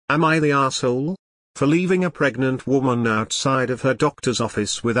Am I the asshole? For leaving a pregnant woman outside of her doctor's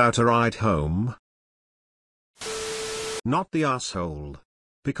office without a ride home? Not the asshole.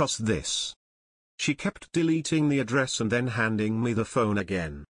 Because this. She kept deleting the address and then handing me the phone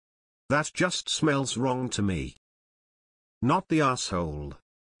again. That just smells wrong to me. Not the asshole.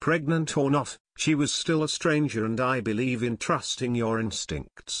 Pregnant or not, she was still a stranger, and I believe in trusting your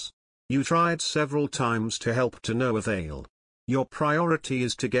instincts. You tried several times to help, to no avail. Your priority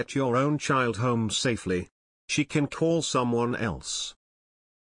is to get your own child home safely. She can call someone else.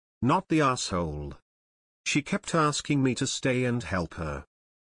 Not the asshole. She kept asking me to stay and help her.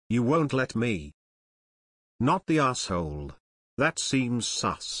 You won't let me. Not the asshole. That seems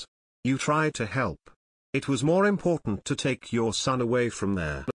sus. You tried to help. It was more important to take your son away from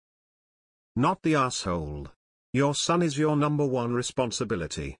there. Not the asshole. Your son is your number one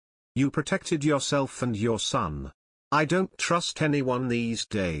responsibility. You protected yourself and your son. I don't trust anyone these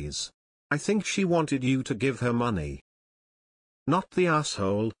days. I think she wanted you to give her money. Not the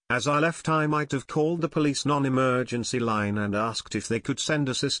asshole. As I left, I might have called the police non-emergency line and asked if they could send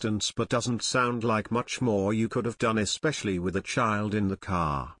assistance, but doesn't sound like much more you could have done, especially with a child in the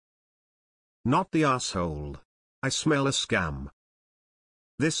car. Not the asshole. I smell a scam.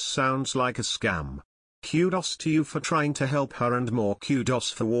 This sounds like a scam. Kudos to you for trying to help her, and more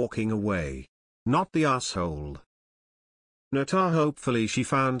kudos for walking away. Not the asshole. Nata, hopefully she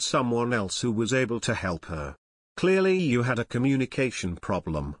found someone else who was able to help her. Clearly you had a communication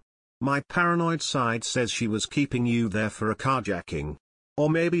problem. My paranoid side says she was keeping you there for a carjacking. Or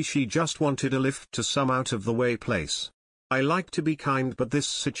maybe she just wanted a lift to some out-of-the-way place. I like to be kind, but this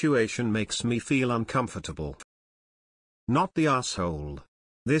situation makes me feel uncomfortable. Not the asshole.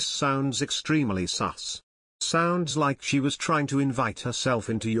 This sounds extremely sus. Sounds like she was trying to invite herself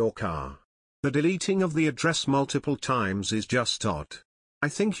into your car. The deleting of the address multiple times is just odd. I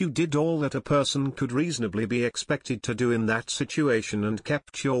think you did all that a person could reasonably be expected to do in that situation and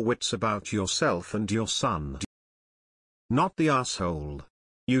kept your wits about yourself and your son. Not the asshole.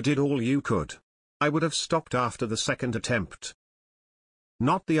 You did all you could. I would have stopped after the second attempt.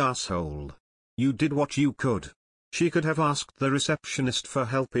 Not the asshole. You did what you could. She could have asked the receptionist for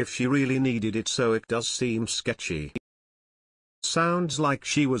help if she really needed it, so it does seem sketchy. Sounds like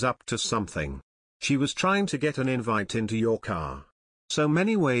she was up to something. She was trying to get an invite into your car. So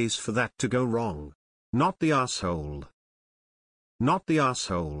many ways for that to go wrong. Not the asshole. Not the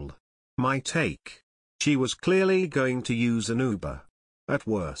asshole. My take. She was clearly going to use an Uber. At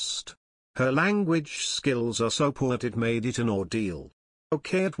worst. Her language skills are so poor that it made it an ordeal.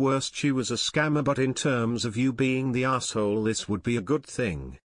 Okay, at worst she was a scammer, but in terms of you being the asshole, this would be a good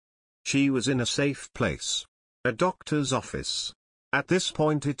thing. She was in a safe place. A doctor's office. At this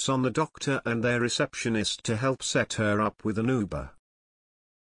point it's on the doctor and their receptionist to help set her up with an Uber.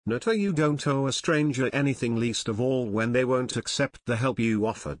 Nata, you don't owe a stranger anything, least of all when they won't accept the help you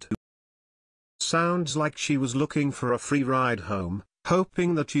offered. Sounds like she was looking for a free ride home,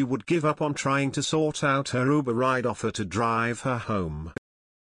 hoping that you would give up on trying to sort out her Uber ride offer to drive her home.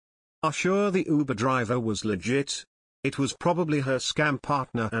 Are sure the Uber driver was legit? It was probably her scam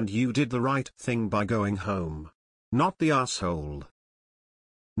partner, and you did the right thing by going home. Not the asshole.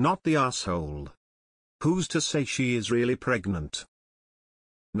 Not the asshole. Who's to say she is really pregnant?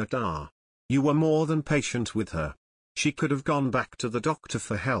 Nata. You were more than patient with her. She could have gone back to the doctor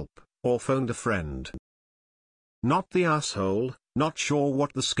for help, or phoned a friend. Not the asshole. Not sure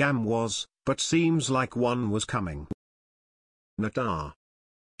what the scam was, but seems like one was coming. Nata.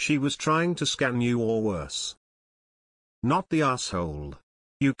 She was trying to scam you, or worse. Not the asshole.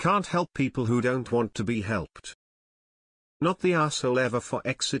 You can't help people who don't want to be helped. Not the asshole ever for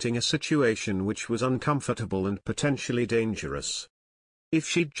exiting a situation which was uncomfortable and potentially dangerous. If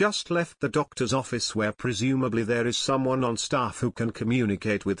she'd just left the doctor's office, where presumably there is someone on staff who can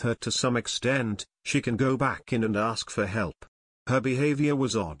communicate with her to some extent, she can go back in and ask for help. Her behavior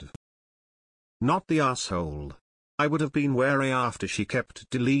was odd. Not the asshole. I would have been wary after she kept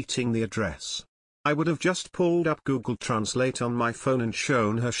deleting the address. I would have just pulled up Google Translate on my phone and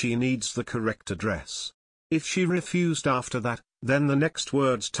shown her she needs the correct address. If she refused after that, then the next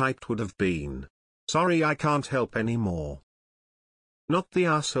words typed would have been, "Sorry, I can't help anymore." Not the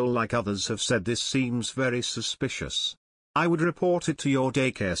asshole. Like others have said, this seems very suspicious. I would report it to your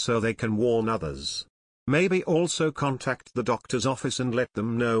daycare so they can warn others. Maybe also contact the doctor's office and let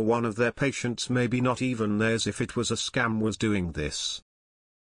them know one of their patients, maybe not even theirs if it was a scam, was doing this.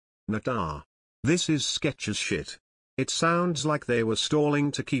 Nata. This is sketch as shit. It sounds like they were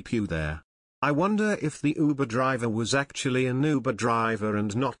stalling to keep you there. I wonder if the Uber driver was actually an Uber driver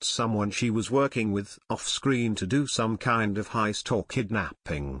and not someone she was working with off-screen to do some kind of heist or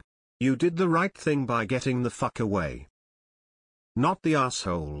kidnapping. You did the right thing by getting the fuck away. Not the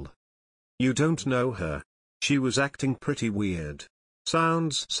asshole. You don't know her. She was acting pretty weird.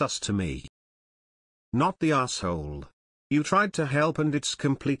 Sounds sus to me. Not the asshole. You tried to help and it's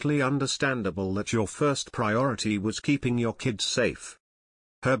completely understandable that your first priority was keeping your kids safe.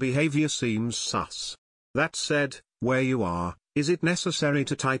 Her behavior seems sus. That said, where you are, is it necessary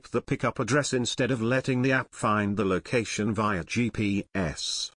to type the pickup address instead of letting the app find the location via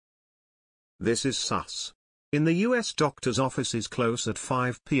GPS? This is sus. In the US, doctor's offices close at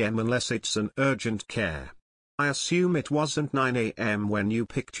 5 p.m. unless it's an urgent care. I assume it wasn't 9 a.m. when you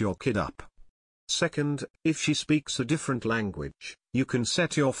picked your kid up. Second, if she speaks a different language, you can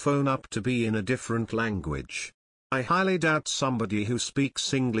set your phone up to be in a different language. I highly doubt somebody who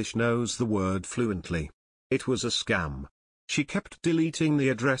speaks English knows the word fluently. It was a scam. She kept deleting the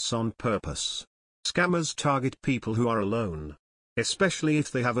address on purpose. Scammers target people who are alone, especially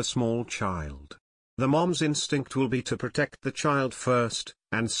if they have a small child. The mom's instinct will be to protect the child first,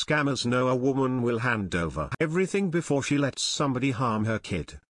 and scammers know a woman will hand over everything before she lets somebody harm her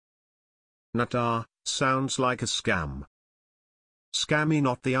kid. Nata, sounds like a scam. Scammy,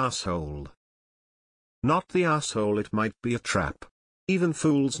 not the asshole. Not the asshole, it might be a trap. Even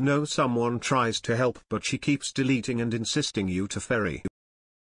fools know someone tries to help but she keeps deleting and insisting you to ferry.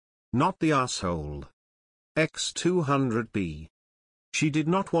 Not the asshole. X200B. She did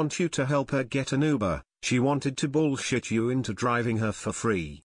not want you to help her get an Uber, she wanted to bullshit you into driving her for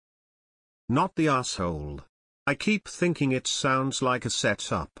free. Not the asshole. I keep thinking it sounds like a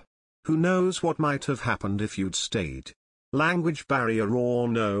setup. Who knows what might have happened if you'd stayed. Language barrier or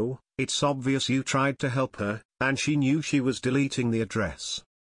no, it's obvious you tried to help her, and she knew she was deleting the address.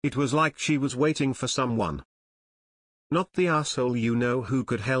 It was like she was waiting for someone. Not the asshole. You know who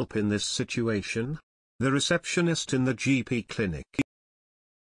could help in this situation? The receptionist in the GP clinic.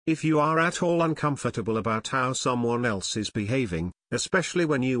 If you are at all uncomfortable about how someone else is behaving, especially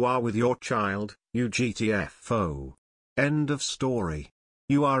when you are with your child, you GTFO. End of story.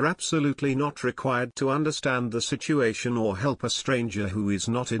 You are absolutely not required to understand the situation or help a stranger who is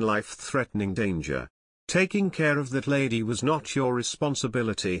not in life-threatening danger. Taking care of that lady was not your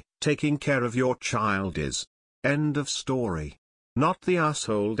responsibility, taking care of your child is. End of story. Not the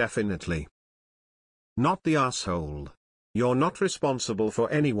asshole, definitely. Not the asshole. You're not responsible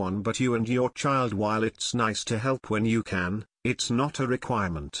for anyone but you and your child. While it's nice to help when you can, it's not a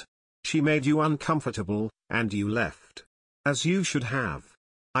requirement. She made you uncomfortable, and you left. As you should have.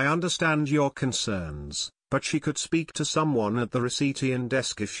 I understand your concerns, but she could speak to someone at the reception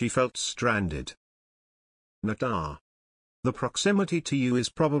desk if she felt stranded. Nata. The proximity to you is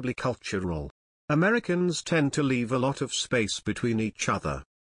probably cultural. Americans tend to leave a lot of space between each other.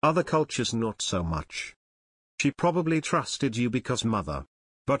 Other cultures not so much. She probably trusted you because mother.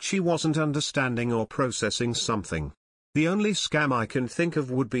 But she wasn't understanding or processing something. The only scam I can think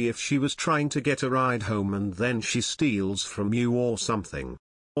of would be if she was trying to get a ride home and then she steals from you or something.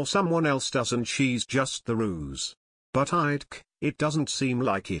 Or someone else does and she's just the ruse. But it doesn't seem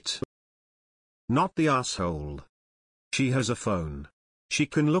like it. Not the asshole. She has a phone. She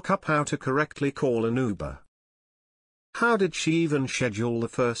can look up how to correctly call an Uber. How did she even schedule the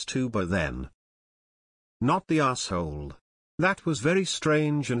first Uber then? Not the asshole. That was very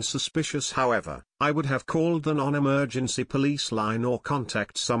strange and suspicious. However, I would have called the non-emergency police line or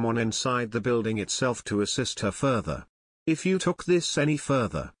contact someone inside the building itself to assist her further. If you took this any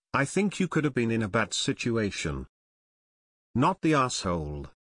further, I think you could have been in a bad situation. Not the asshole.